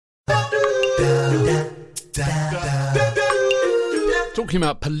Talking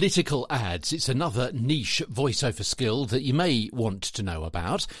about political ads, it's another niche voiceover skill that you may want to know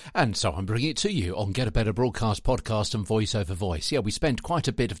about, and so I'm bringing it to you on Get a Better Broadcast Podcast and Voice Over Voice. Yeah, we spent quite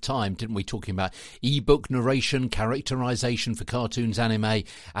a bit of time, didn't we, talking about ebook narration, characterization for cartoons, anime,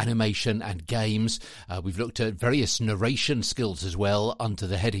 animation and games. We've looked at various narration skills as well under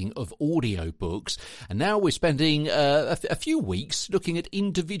the heading of audio books, and now we're spending a few weeks looking at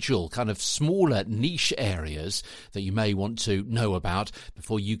individual kind of smaller niche areas that you may want to know about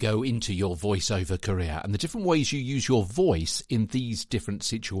before you go into your voiceover career, and the different ways you use your voice in these different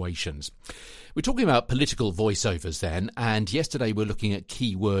situations. We're talking about political voiceovers then, and yesterday we're looking at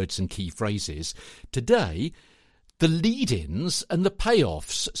key words and key phrases. Today, the lead-ins and the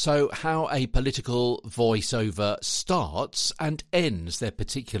payoffs, so how a political voiceover starts and ends their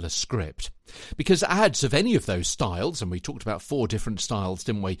particular script. Because ads of any of those styles, and we talked about 4 different styles,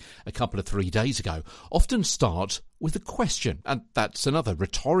 didn't we, a couple of 3 days ago, often start with a question. And that's another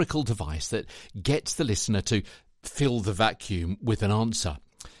rhetorical device that gets the listener to fill the vacuum with an answer.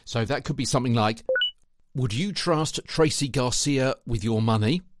 So that could be something like, would you trust Tracy Garcia with your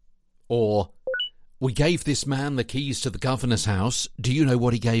money? Or, we gave this man the keys to the governor's house. Do you know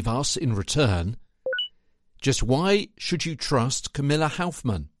what he gave us in return? Just why should you trust Camilla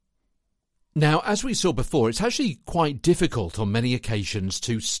Hoffman? Now, as we saw before, it's actually quite difficult on many occasions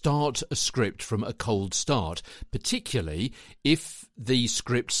to start a script from a cold start, particularly if the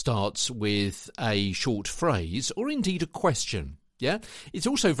script starts with a short phrase or indeed a question. Yeah, it's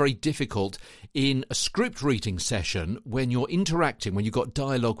also very difficult in a script reading session when you're interacting, when you've got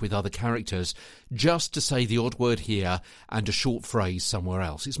dialogue with other characters, just to say the odd word here and a short phrase somewhere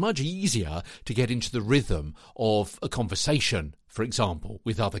else. It's much easier to get into the rhythm of a conversation, for example,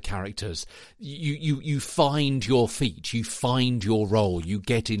 with other characters. You find your feet, you find your role, you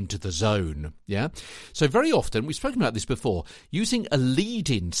get into the zone. Yeah. So very often, we've spoken about this before, using a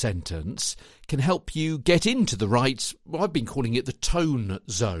lead-in sentence can help you get into the right, well, I've been calling it the tone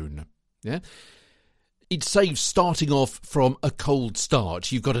zone. Yeah. It saves starting off from a cold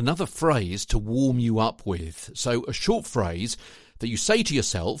start. You've got another phrase to warm you up with. So a short phrase that you say to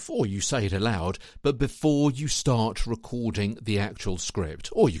yourself, or you say it aloud, but before you start recording the actual script.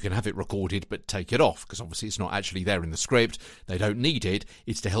 Or you can have it recorded but take it off, because obviously it's not actually there in the script. They don't need it.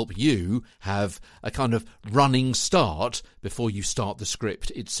 It's to help you have a kind of running start before you start the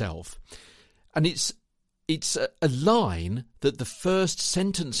script itself. And it's a line that the first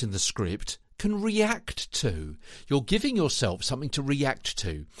sentence in the script can react to. You're giving yourself something to react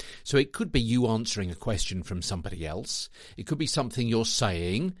to. So it could be you answering a question from somebody else. It could be something you're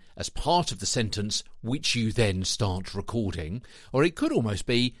saying as part of the sentence, which you then start recording. Or it could almost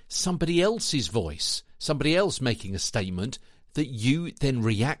be somebody else's voice, somebody else making a statement that you then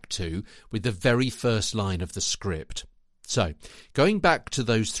react to with the very first line of the script. So, going back to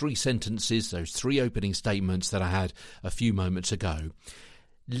those 3 sentences, those 3 opening statements that I had a few moments ago,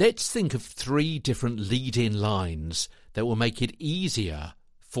 let's think of 3 different lead-in lines that will make it easier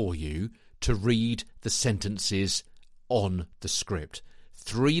for you to read the sentences on the script.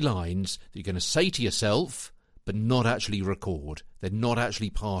 3 lines that you're going to say to yourself, but not actually record. They're not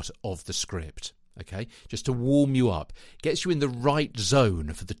actually part of the script. Okay, just to warm you up, gets you in the right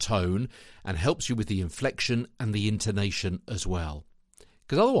zone for the tone and helps you with the inflection and the intonation as well.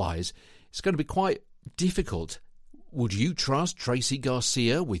 Because otherwise, it's going to be quite difficult. Would you trust Tracy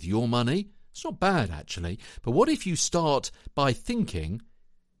Garcia with your money? It's not bad, actually. But what if you start by thinking,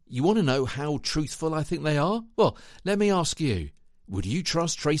 you want to know how truthful I think they are? Well, let me ask you, would you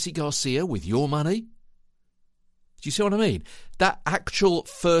trust Tracy Garcia with your money? Do you see what I mean? That actual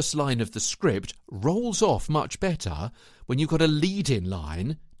first line of the script rolls off much better when you've got a lead-in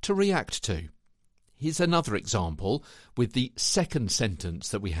line to react to. Here's another example with the second sentence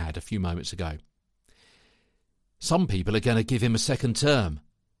that we had a few moments ago. Some people are going to give him a second term.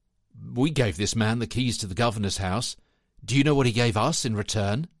 We gave this man the keys to the governor's house. Do you know what he gave us in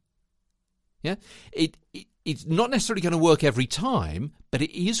return? Yeah, it's not necessarily going to work every time, but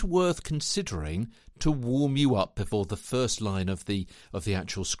it is worth considering to warm you up before the first line of the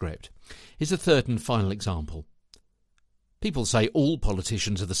actual script. Here's a third and final example. People say all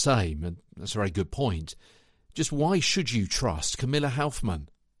politicians are the same, and that's a very good point. Just why should you trust Camilla Hoffman?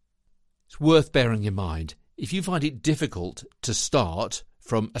 It's worth bearing in mind. If you find it difficult to start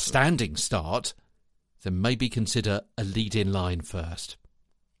from a standing start, then maybe consider a lead-in line first.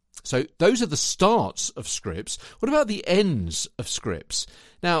 So those are the starts of scripts. What about the ends of scripts?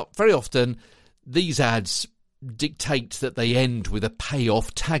 Now, very often, these ads dictate that they end with a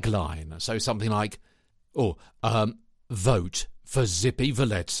payoff tagline. So something like, vote for Zippy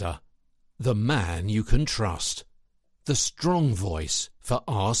Valetza. The man you can trust. The strong voice for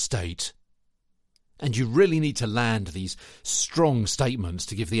our state. And you really need to land these strong statements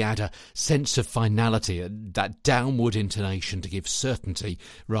to give the ad a sense of finality, that downward intonation to give certainty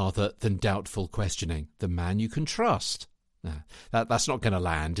rather than doubtful questioning. The man you can trust. Now, that's not going to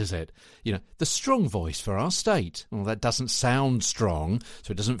land, is it? You know, the strong voice for our state. Well, that doesn't sound strong,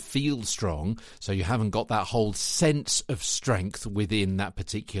 so it doesn't feel strong, so you haven't got that whole sense of strength within that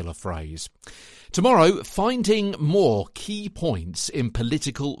particular phrase. Tomorrow, finding more key points in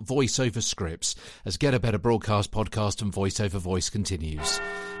political voiceover scripts as Get a Better Broadcast podcast and Voice Over Voice continues.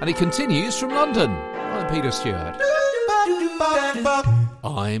 And it continues from London. I'm Peter Stewart.